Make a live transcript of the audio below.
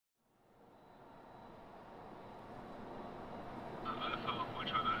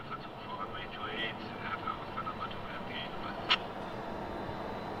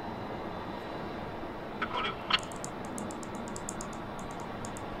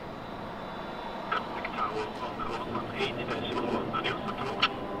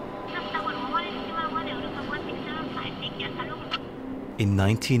In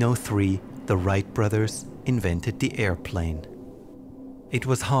 1903, the Wright brothers invented the airplane. It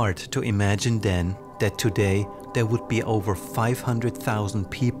was hard to imagine then that today there would be over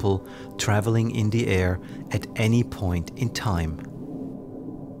 500,000 people traveling in the air at any point in time.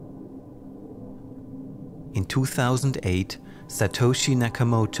 In 2008, Satoshi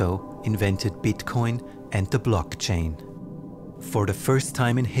Nakamoto invented Bitcoin and the blockchain. For the first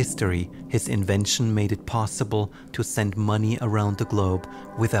time in history, his invention made it possible to send money around the globe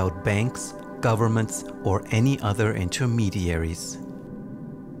without banks, governments, or any other intermediaries.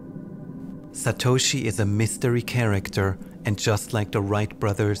 Satoshi is a mystery character, and just like the Wright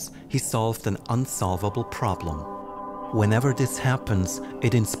brothers, he solved an unsolvable problem. Whenever this happens,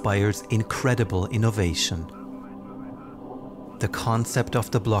 it inspires incredible innovation. The concept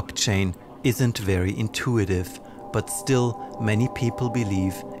of the blockchain isn't very intuitive, but still many people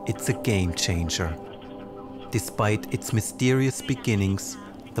believe it's a game changer. Despite its mysterious beginnings,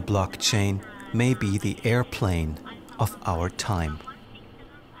 the blockchain may be the airplane of our time.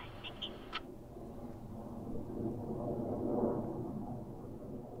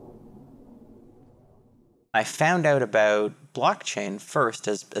 I found out about blockchain first,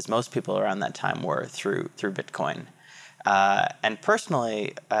 as most people around that time were, through Bitcoin. And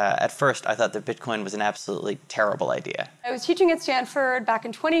personally, at first, I thought that Bitcoin was an absolutely terrible idea. I was teaching at Stanford back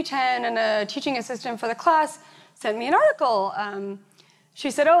in 2010, and a teaching assistant for the class sent me an article.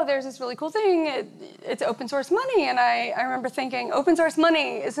 She said, oh, there's this really cool thing. It's open source money. And I remember thinking, open source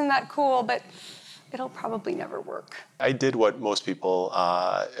money, isn't that cool? But it'll probably never work. I did what most people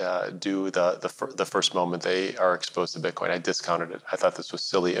do the first moment they are exposed to Bitcoin. I discounted it. I thought this was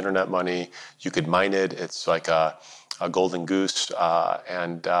silly internet money. You could mine it. It's like a golden goose.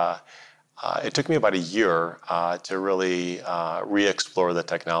 It took me about a year to really re-explore the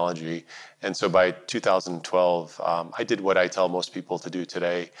technology. And so by 2012, I did what I tell most people to do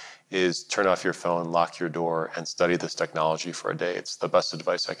today, is turn off your phone, lock your door, and study this technology for a day. It's the best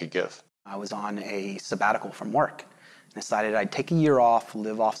advice I could give. I was on a sabbatical from work and decided I'd take a year off,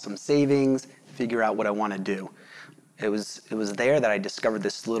 live off some savings, figure out what I want to do. It was there that I discovered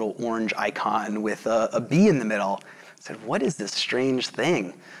this little orange icon with a bee in the middle. I said, what is this strange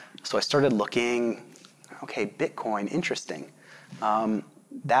thing? So I started looking, okay, Bitcoin, interesting.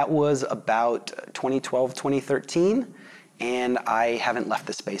 That was about 2012, 2013. And I haven't left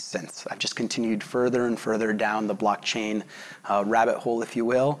the space since. I've just continued further and further down the blockchain rabbit hole, if you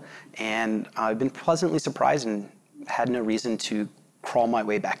will. And I've been pleasantly surprised and had no reason to crawl my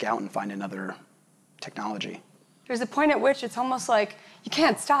way back out and find another technology. There's a point at which it's almost like you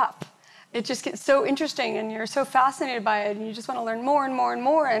can't stop. It just gets so interesting, and you're so fascinated by it, and you just want to learn more and more and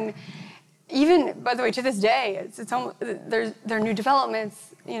more. And even, by the way, to this day, it's almost, there are new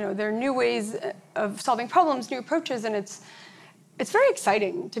developments. There are new ways of solving problems, new approaches, and it's very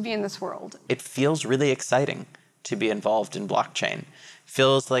exciting to be in this world. It feels really exciting to be involved in blockchain.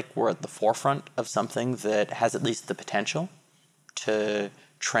 Feels like we're at the forefront of something that has at least the potential to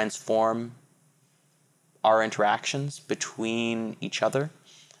transform our interactions between each other,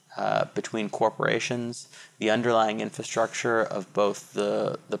 between corporations, the underlying infrastructure of both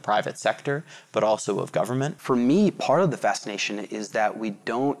the private sector, but also of government. For me, part of the fascination is that we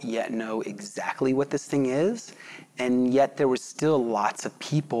don't yet know exactly what this thing is, and yet there was still lots of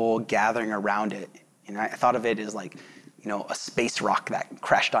people gathering around it. I thought of it as like, a space rock that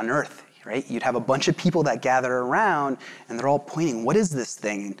crashed on Earth, right? You'd have a bunch of people that gather around, and they're all pointing, what is this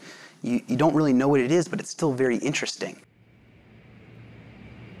thing? And you don't really know what it is, but it's still very interesting.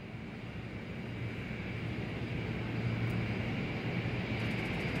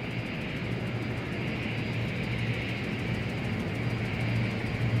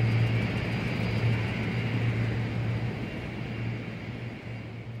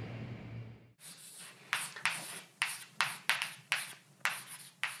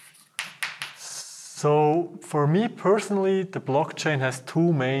 So for me personally, the blockchain has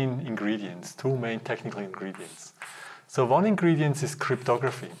two main ingredients, two main technical ingredients. So one ingredient is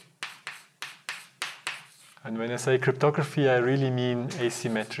cryptography. And when I say cryptography, I really mean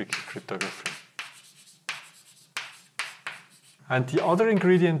asymmetric cryptography. And the other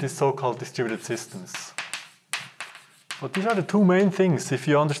ingredient is so-called distributed systems. But these are the two main things. If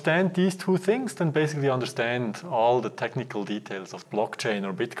you understand these two things, then basically you understand all the technical details of blockchain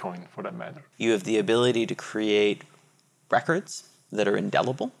or Bitcoin, for that matter. You have the ability to create records that are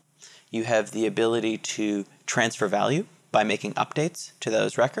indelible. You have the ability to transfer value by making updates to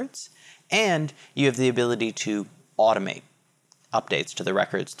those records. And you have the ability to automate updates to the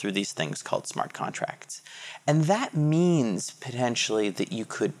records through these things called smart contracts. And that means potentially that you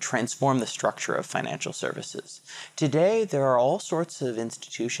could transform the structure of financial services. Today, there are all sorts of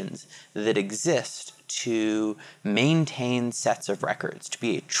institutions that exist to maintain sets of records, to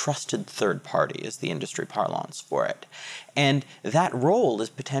be a trusted third party is the industry parlance for it. And that role is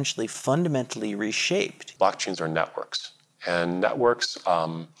potentially fundamentally reshaped. Blockchains are networks. And networks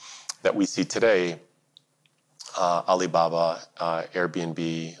that we see today, Alibaba,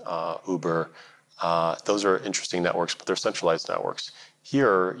 Airbnb, Uber, those are interesting networks, but they're centralized networks.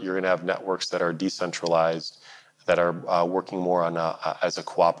 Here, you're going to have networks that are decentralized, that are working more on as a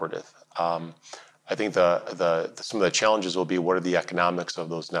cooperative. I think some of the challenges will be what are the economics of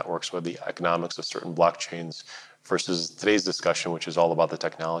those networks, what are the economics of certain blockchains versus today's discussion, which is all about the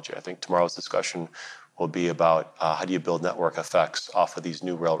technology. I think tomorrow's discussion will be about how do you build network effects off of these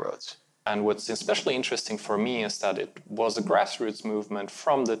new railroads. And what's especially interesting for me is that it was a grassroots movement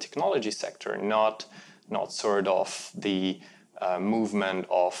from the technology sector, not sort of the movement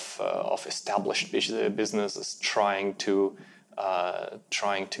of established businesses trying to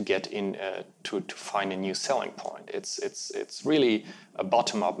get in to find a new selling point. It's really a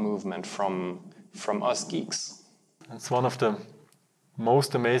bottom-up movement from us geeks. It's one of the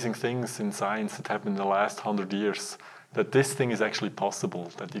most amazing things in science that happened in the last 100 years, that this thing is actually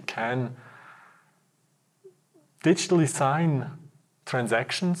possible, that you can digitally sign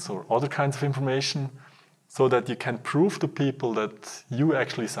transactions or other kinds of information so that you can prove to people that you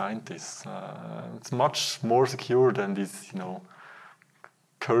actually signed this. It's much more secure than these,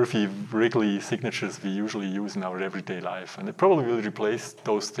 curvy, wriggly signatures we usually use in our everyday life. And it probably will replace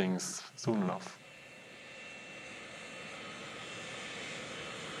those things soon enough.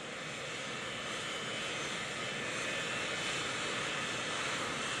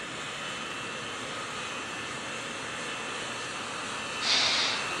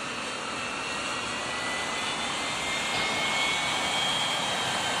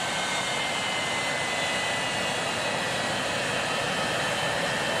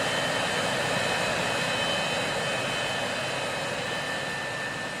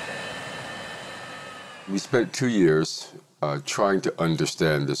 We spent 2 years trying to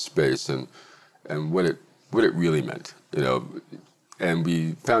understand this space and what it really meant, and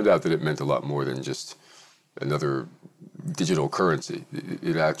we found out that it meant a lot more than just another digital currency.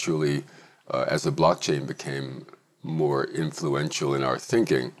 It actually, as the blockchain became more influential in our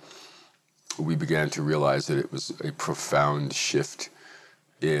thinking, we began to realize that it was a profound shift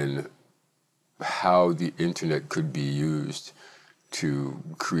in how the internet could be used to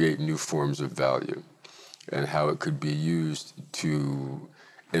create new forms of value, and how it could be used to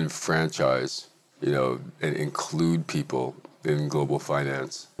enfranchise, and include people in global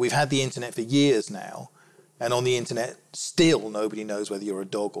finance. We've had the internet for years now, and on the internet, still nobody knows whether you're a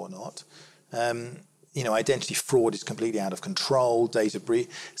dog or not. Identity fraud is completely out of control, data breach.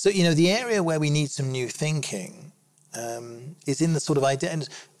 So, the area where we need some new thinking is in the sort of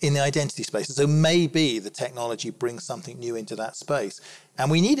in the identity space. And so maybe the technology brings something new into that space. And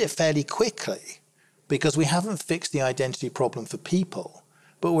we need it fairly quickly, because we haven't fixed the identity problem for people,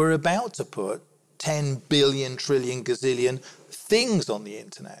 but we're about to put 10 billion, trillion, gazillion things on the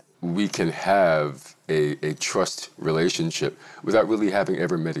internet. We can have a trust relationship without really having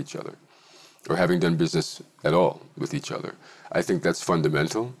ever met each other or having done business at all with each other. I think that's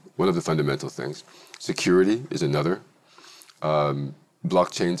fundamental, one of the fundamental things. Security is another.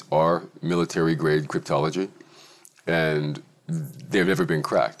 Blockchains are military-grade cryptology, and they've never been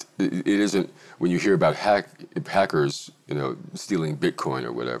cracked. It isn't, when you hear about hackers, stealing Bitcoin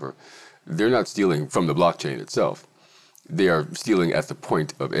or whatever, they're not stealing from the blockchain itself. They are stealing at the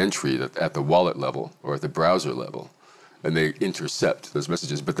point of entry, at the wallet level or at the browser level, and they intercept those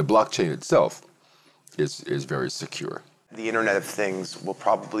messages. But the blockchain itself is very secure. The Internet of Things will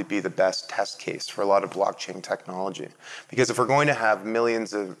probably be the best test case for a lot of blockchain technology. Because if we're going to have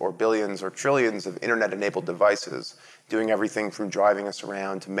millions or billions or trillions of Internet-enabled devices doing everything from driving us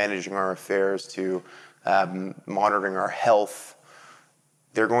around to managing our affairs to monitoring our health,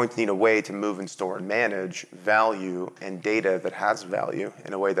 they're going to need a way to move and store and manage value and data that has value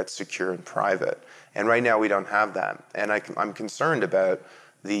in a way that's secure and private. And right now we don't have that. And I'm concerned about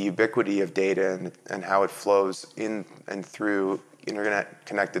the ubiquity of data and how it flows in and through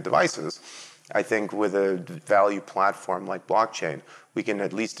internet-connected devices. I think with a value platform like blockchain, we can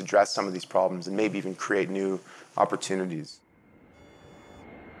at least address some of these problems and maybe even create new opportunities.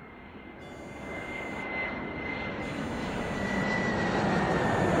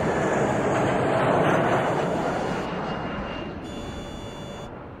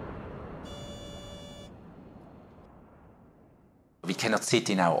 cannot sit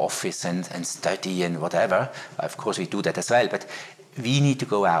in our office and study and whatever. Of course, we do that as well, but we need to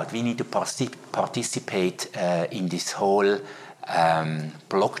go out. We need to participate in this whole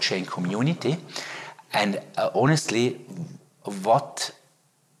blockchain community. And honestly, what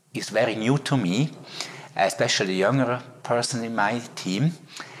is very new to me, especially the younger person in my team,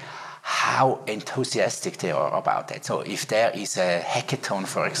 how enthusiastic they are about that. So if there is a hackathon,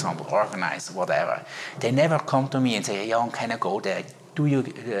 for example, organized, whatever, they never come to me and say, "Jan, can I go there?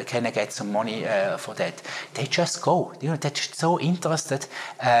 Can I get some money for that?" They just go. You know, they're just so interested.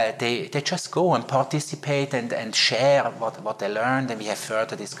 They just go and participate and share what they learned, and we have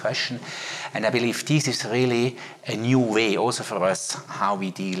further discussion. And I believe this is really a new way also for us how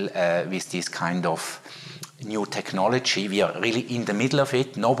we deal with this kind of new technology. We are really in the middle of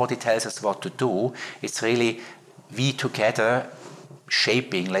it. Nobody tells us what to do. It's really we together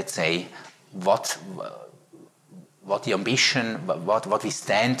shaping, let's say, what the ambition, what we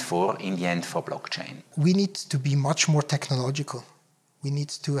stand for in the end for blockchain. We need to be much more technological. We need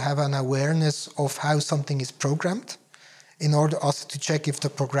to have an awareness of how something is programmed in order also to check if the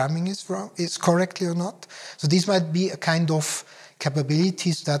programming is correctly or not. So these might be a kind of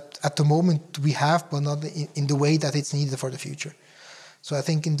capabilities that at the moment we have, but not in the way that it's needed for the future. So I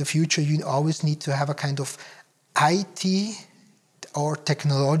think in the future you always need to have a kind of IT or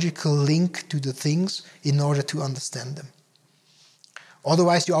technological link to the things in order to understand them.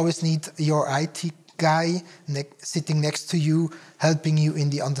 Otherwise you always need your IT guy sitting next to you, helping you in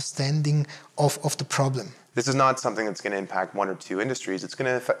the understanding of the problem. This is not something that's going to impact one or two industries. It's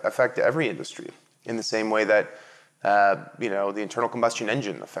going to affect every industry in the same way that the internal combustion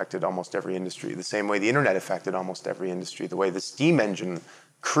engine affected almost every industry, the same way the internet affected almost every industry, the way the steam engine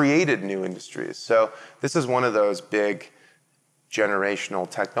created new industries. So this is one of those big generational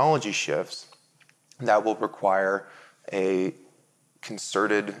technology shifts that will require a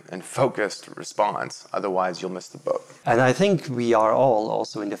concerted and focused response. Otherwise, you'll miss the boat. And I think we are all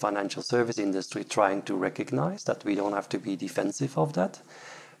also in the financial service industry trying to recognize that we don't have to be defensive of that,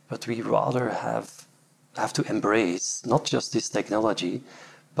 but we rather have to embrace not just this technology,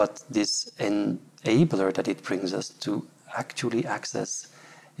 but this enabler that it brings us to actually access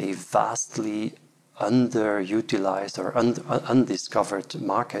a vastly underutilized or undiscovered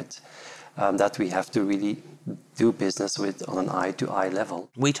market that we have to really do business with on an eye-to-eye level.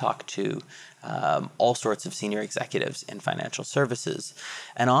 We talk to all sorts of senior executives in financial services,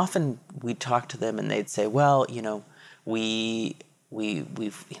 and often we talk to them and they'd say, well, we've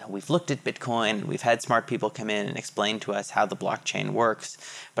looked at Bitcoin, we've had smart people come in and explain to us how the blockchain works,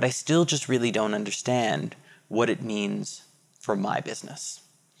 but I still just really don't understand what it means for my business.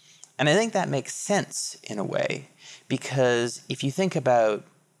 And I think that makes sense in a way, because if you think about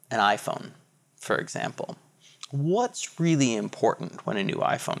an iPhone, for example, what's really important when a new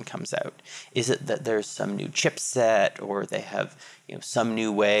iPhone comes out? Is it that there's some new chipset, or they have some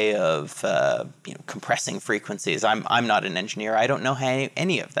new way of compressing frequencies? I'm not an engineer. I don't know how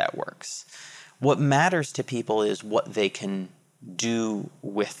any of that works. What matters to people is what they can do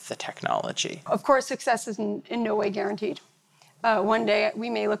with the technology. Of course, success is in no way guaranteed. One day we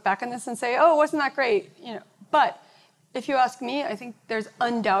may look back on this and say, "Oh, wasn't that great?" But if you ask me, I think there's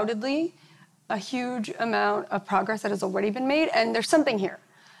undoubtedly a huge amount of progress that has already been made, and there's something here.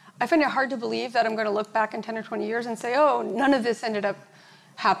 I find it hard to believe that I'm going to look back in 10 or 20 years and say, "Oh, none of this ended up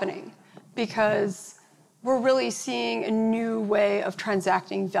happening," because we're really seeing a new way of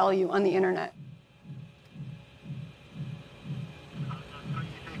transacting value on the internet.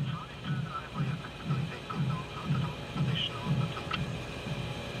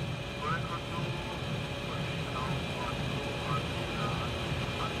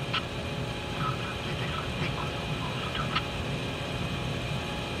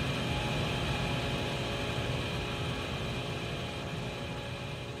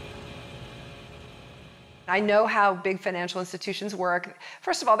 I know how big financial institutions work.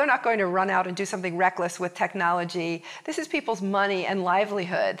 First of all, they're not going to run out and do something reckless with technology. This is people's money and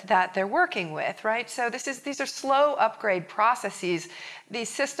livelihood that they're working with, right? So these are slow upgrade processes. These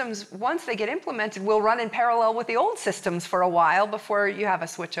systems, once they get implemented, will run in parallel with the old systems for a while before you have a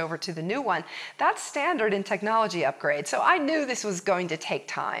switch over to the new one. That's standard in technology upgrades. So I knew this was going to take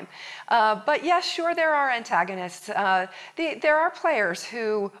time. But yes, sure, there are antagonists. There are players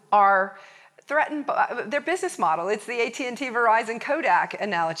who are threatened by their business model. It's the AT&T, Verizon, Kodak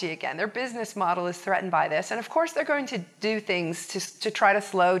analogy again. Their business model is threatened by this. And of course, they're going to do things to try to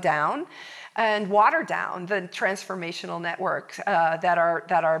slow down and water down the transformational networks that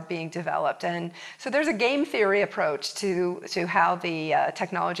are being developed. And so there's a game theory approach to how the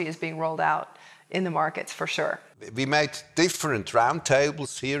technology is being rolled out in the markets for sure. We made different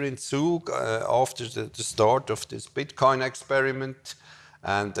roundtables here in Zug after the start of this Bitcoin experiment.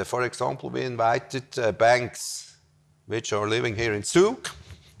 And for example, we invited banks which are living here in Zug,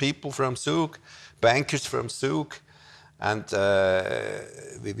 people from Zug, bankers from Zug, and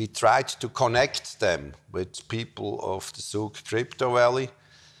we tried to connect them with people of the Zug crypto valley.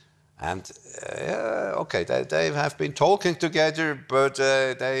 And okay, they have been talking together, but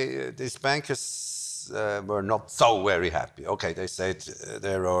these bankers were not so very happy. Okay, they said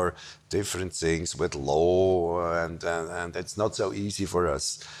there are different things with law, and it's not so easy for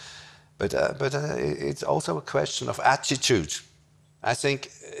us. But it's also a question of attitude. I think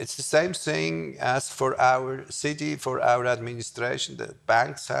it's the same thing as for our city, for our administration. The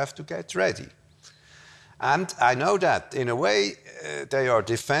banks have to get ready. And I know that in a way they are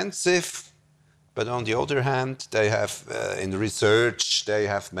defensive, but on the other hand, they have, in research, they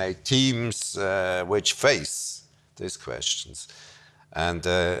have made teams which face these questions. And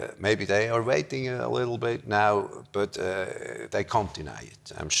maybe they are waiting a little bit now, but they can't deny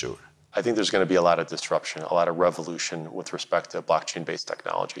it, I'm sure. I think there's going to be a lot of disruption, a lot of revolution with respect to blockchain-based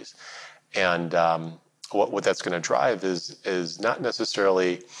technologies. And what that's going to drive is not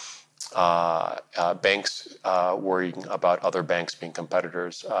necessarily banks worrying about other banks being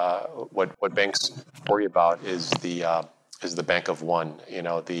competitors. What banks worry about is the bank of one. You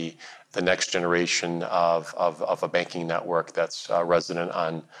know, the next generation of a banking network that's resident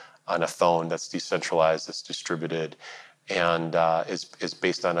on a phone, that's decentralized, that's distributed, and is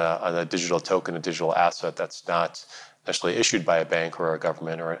based on a digital token, a digital asset that's not necessarily issued by a bank or a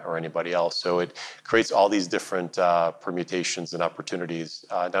government or anybody else. So it creates all these different permutations and opportunities,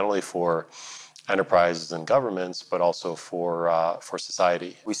 not only for enterprises and governments, but also for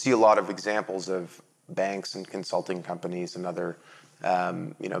society. We see a lot of examples of banks and consulting companies and other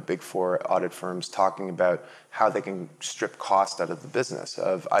big four audit firms talking about how they can strip cost out of the business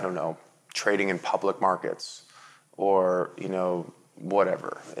of, I don't know, trading in public markets or,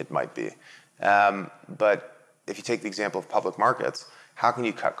 whatever it might be. But if you take the example of public markets, how can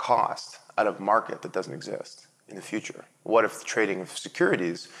you cut cost out of a market that doesn't exist in the future? What if the trading of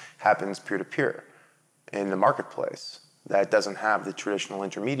securities happens peer-to-peer in the marketplace that doesn't have the traditional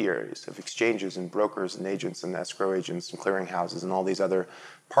intermediaries of exchanges and brokers and agents and escrow agents and clearinghouses and all these other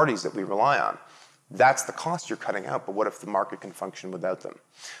parties that we rely on? That's the cost you're cutting out, but what if the market can function without them?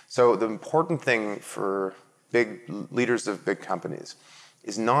 So the important thing for big leaders of big companies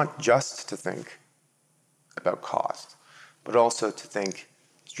is not just to think about cost, but also to think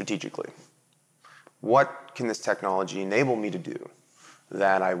strategically. What can this technology enable me to do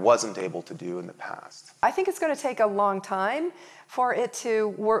that I wasn't able to do in the past? I think it's going to take a long time for it to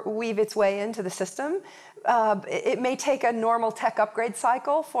weave its way into the system. It may take a normal tech upgrade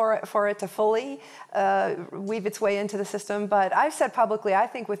cycle for it to fully weave its way into the system, but I've said publicly, I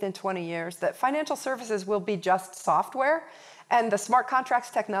think within 20 years, that financial services will be just software. And the smart contracts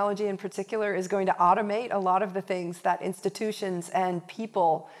technology in particular is going to automate a lot of the things that institutions and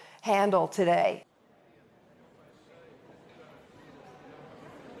people handle today.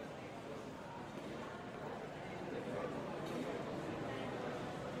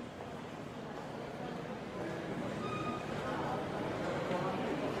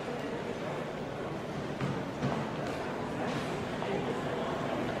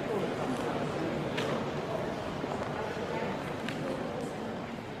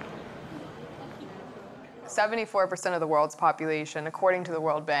 74% of the world's population, according to the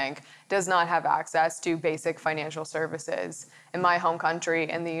World Bank, does not have access to basic financial services. In my home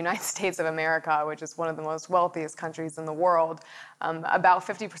country, in the United States of America, which is one of the most wealthiest countries in the world, about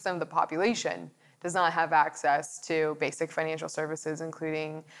 50% of the population does not have access to basic financial services,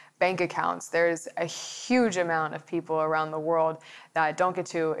 including bank accounts. There's a huge amount of people around the world that don't get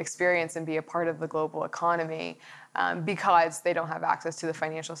to experience and be a part of the global economy because they don't have access to the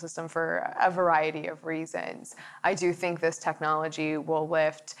financial system for a variety of reasons. I do think this technology will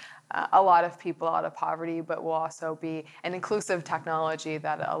lift a lot of people out of poverty, but will also be an inclusive technology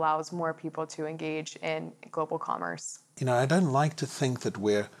that allows more people to engage in global commerce. You know, I don't like to think that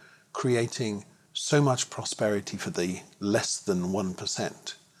we're creating so much prosperity for the less than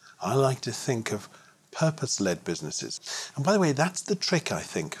 1%. I like to think of purpose-led businesses. And by the way, that's the trick, I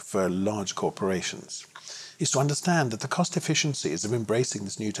think, for large corporations, is to understand that the cost efficiencies of embracing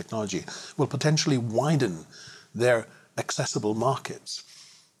this new technology will potentially widen their accessible markets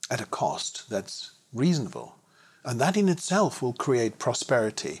at a cost that's reasonable. And that in itself will create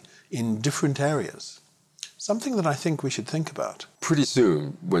prosperity in different areas. Something that I think we should think about. Pretty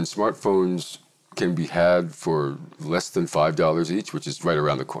soon, when smartphones can be had for less than $5 each, which is right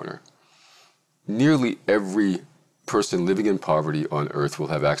around the corner, nearly every person living in poverty on Earth will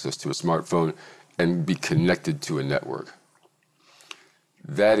have access to a smartphone and be connected to a network.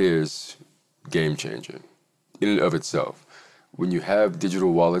 That is game-changing in and of itself. When you have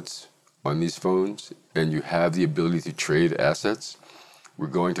digital wallets on these phones and you have the ability to trade assets, we're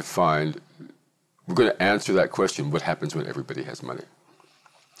going to answer that question, what happens when everybody has money?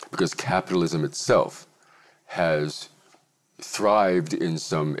 Because capitalism itself has thrived in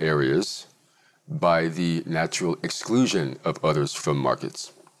some areas by the natural exclusion of others from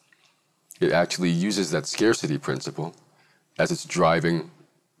markets. It actually uses that scarcity principle as its driving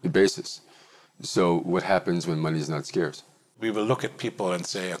basis. So what happens when money is not scarce? We will look at people and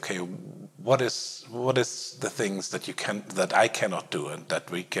say, okay, what is the things that I cannot do and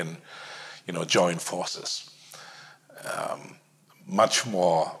that we can, join forces? Much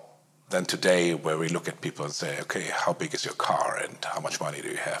more than today, where we look at people and say, okay, how big is your car and how much money do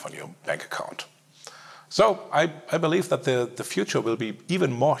you have on your bank account? So I believe that the future will be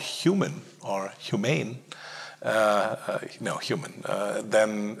even more human or humane, human,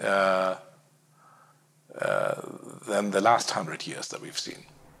 than the last 100 years that we've seen.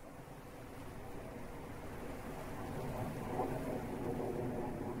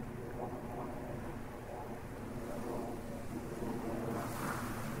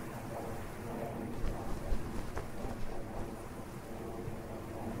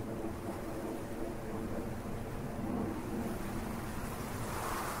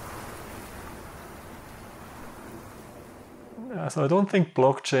 So I don't think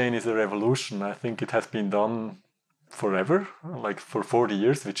blockchain is a revolution. I think it has been done forever, like for 40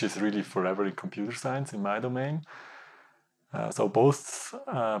 years, which is really forever in computer science in my domain. So both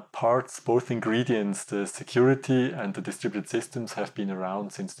parts, both ingredients, the security and the distributed systems, have been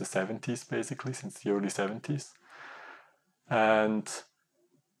around since the 70s, basically, since the early 70s. And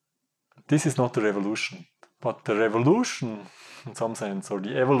this is not a revolution. But the revolution, in some sense, or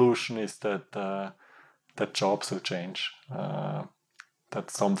the evolution, is that that jobs will change.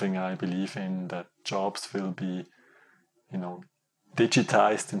 That's something I believe in, that jobs will be,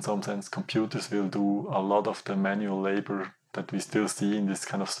 digitized in some sense. Computers will do a lot of the manual labor that we still see in this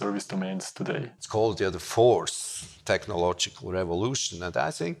kind of service domains today. It's called the fourth technological revolution, and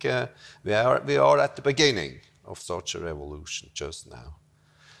I think we are at the beginning of such a revolution just now,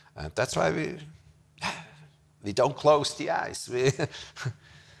 and that's why we don't close the eyes.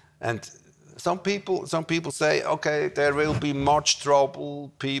 And some people say, okay, there will be much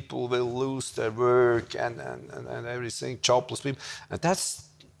trouble, people will lose their work and everything, jobless people. And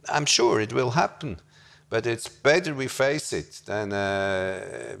I'm sure it will happen, but it's better we face it than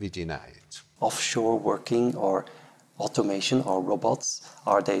we deny it. Offshore working or automation or robots,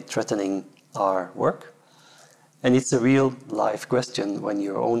 are they threatening our work? And it's a real life question when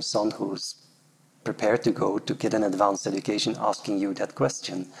your own son, who's prepared to go to get an advanced education, asking you that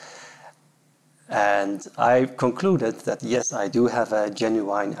question. And I concluded that yes, I do have a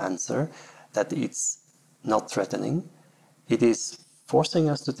genuine answer, that it's not threatening. It is forcing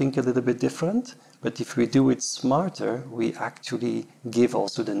us to think a little bit different, but if we do it smarter, we actually give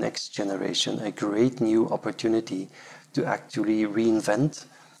also the next generation a great new opportunity to actually reinvent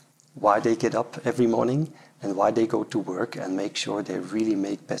why they get up every morning and why they go to work, and make sure they really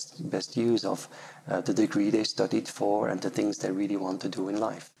make best use of the degree they studied for and the things they really want to do in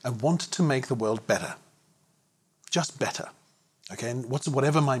life. I want to make the world better, just better. Okay, and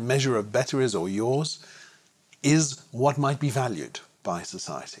whatever my measure of better is, or yours, is what might be valued by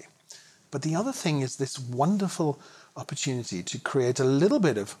society. But the other thing is this wonderful opportunity to create a little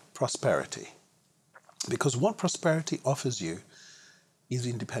bit of prosperity, because what prosperity offers you is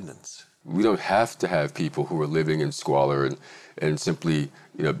independence. We don't have to have people who are living in squalor and simply,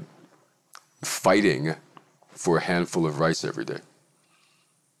 fighting for a handful of rice every day.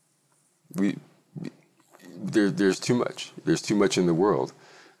 There's too much. There's too much in the world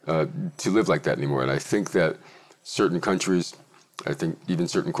to live like that anymore. And I think that certain countries, I think even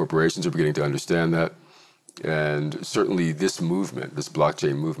certain corporations are beginning to understand that. And certainly this movement, this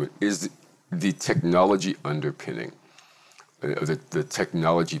blockchain movement, is the technology underpinning, the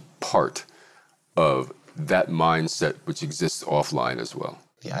technology part of that mindset which exists offline as well.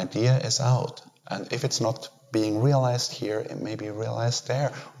 The idea is out, and if it's not being realized here, it may be realized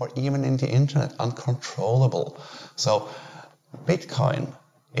there, or even in the internet, uncontrollable. So Bitcoin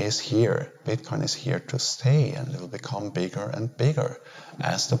is here. Bitcoin is here to stay, and it will become bigger and bigger,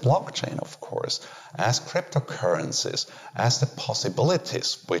 as the blockchain, of course, as cryptocurrencies, as the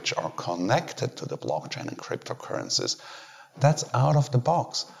possibilities which are connected to the blockchain and cryptocurrencies. That's out of the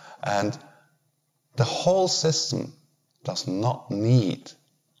box. And the whole system does not need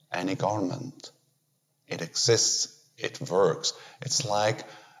any government. It exists, it works. It's like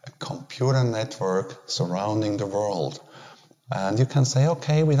a computer network surrounding the world. And you can say,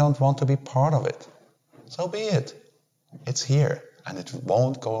 okay, we don't want to be part of it. So be it. It's here, and it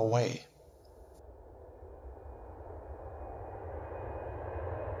won't go away.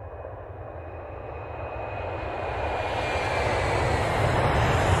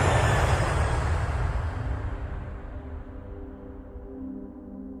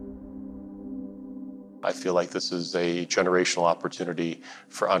 I feel like this is a generational opportunity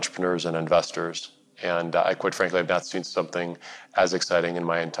for entrepreneurs and investors. And I quite frankly have not seen something as exciting in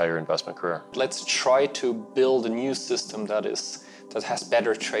my entire investment career. Let's try to build a new system that has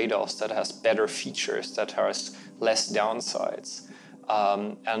better trade-offs, that has better features, that has less downsides.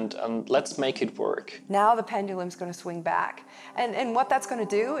 And let's make it work. Now the pendulum's going to swing back. And what that's going to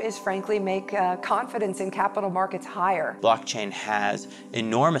do is, frankly, make confidence in capital markets higher. Blockchain has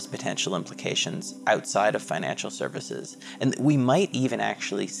enormous potential implications outside of financial services. And we might even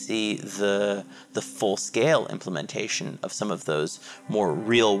actually see the full-scale implementation of some of those more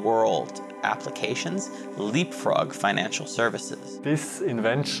real-world applications leapfrog financial services. This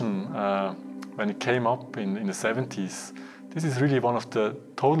invention, when it came up in the 70s, this is really one of the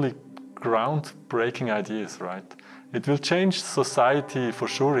totally groundbreaking ideas, right? It will change society for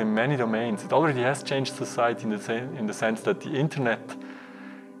sure in many domains. It already has changed society in the sense that the internet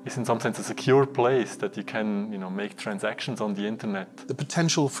is in some sense a secure place that you can, make transactions on the internet. The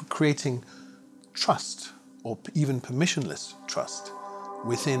potential for creating trust, or even permissionless trust,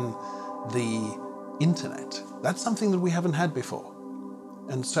 within the internet, that's something that we haven't had before.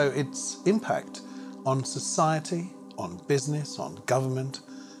 And so its impact on society, on business, on government,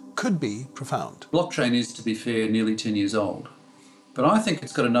 could be profound. Blockchain is, to be fair, nearly 10 years old. But I think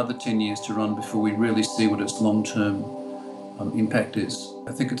it's got another 10 years to run before we really see what its long-term impact is.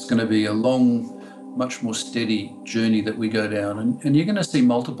 I think it's going to be a long, much more steady journey that we go down. And you're going to see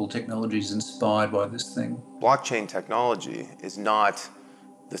multiple technologies inspired by this thing. Blockchain technology is not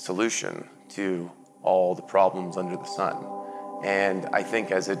the solution to all the problems under the sun. And I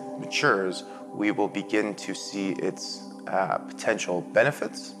think as it matures, we will begin to see its potential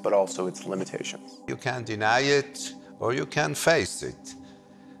benefits, but also its limitations. You can deny it or you can face it.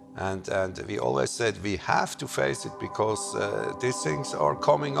 And we always said we have to face it because these things are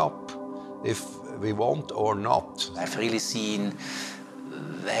coming up if we want or not. I've really seen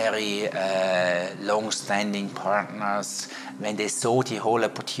very long-standing partners when they saw the whole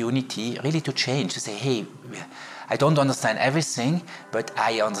opportunity really to change, to say, hey, I don't understand everything, but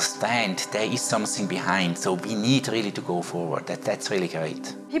I understand there is something behind, so we need really to go forward. That's really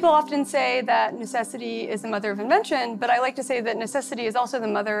great. People often say that necessity is the mother of invention, but I like to say that necessity is also the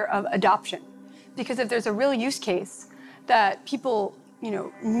mother of adoption. Because if there's a real use case that people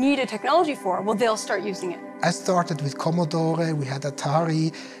need a technology for, well, they'll start using it. I started with Commodore, we had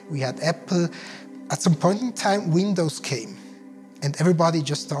Atari, we had Apple. At some point in time, Windows came, and everybody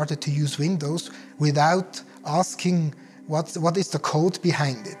just started to use Windows without asking what is the code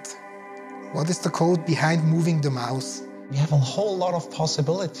behind it? What is the code behind moving the mouse? We have a whole lot of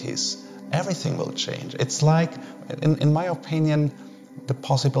possibilities. Everything will change. It's like, in my opinion, the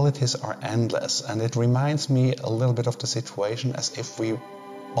possibilities are endless, and it reminds me a little bit of the situation as if we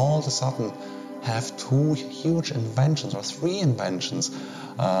all of a sudden have two huge inventions or three inventions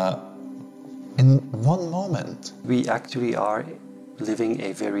in one moment. We actually are living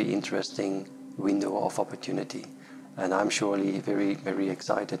a very interesting window of opportunity, and I'm surely very, very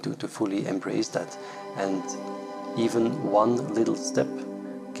excited to fully embrace that. And even one little step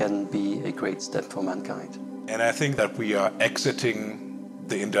can be a great step for mankind. And I think that we are exiting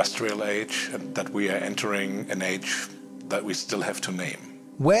the industrial age and that we are entering an age that we still have to name.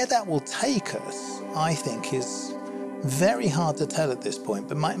 Where that will take us, I think, is very hard to tell at this point,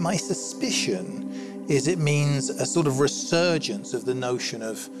 but my suspicion is it means a sort of resurgence of the notion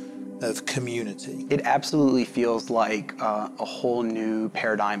of community. It absolutely feels like a whole new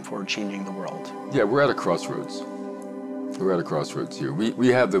paradigm for changing the world. Yeah, we're at a crossroads. We're at a crossroads here. We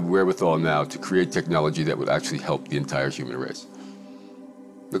have the wherewithal now to create technology that would actually help the entire human race.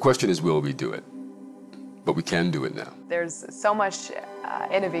 The question is, will we do it? But we can do it now. There's so much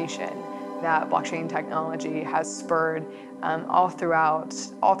innovation that blockchain technology has spurred all throughout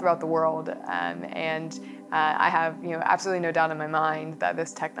the world, and I have absolutely no doubt in my mind that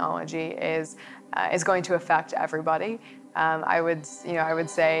this technology is going to affect everybody. I would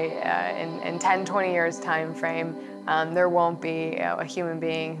say in 10, 20 years time frame, there won't be a human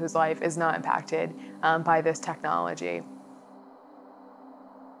being whose life is not impacted by this technology.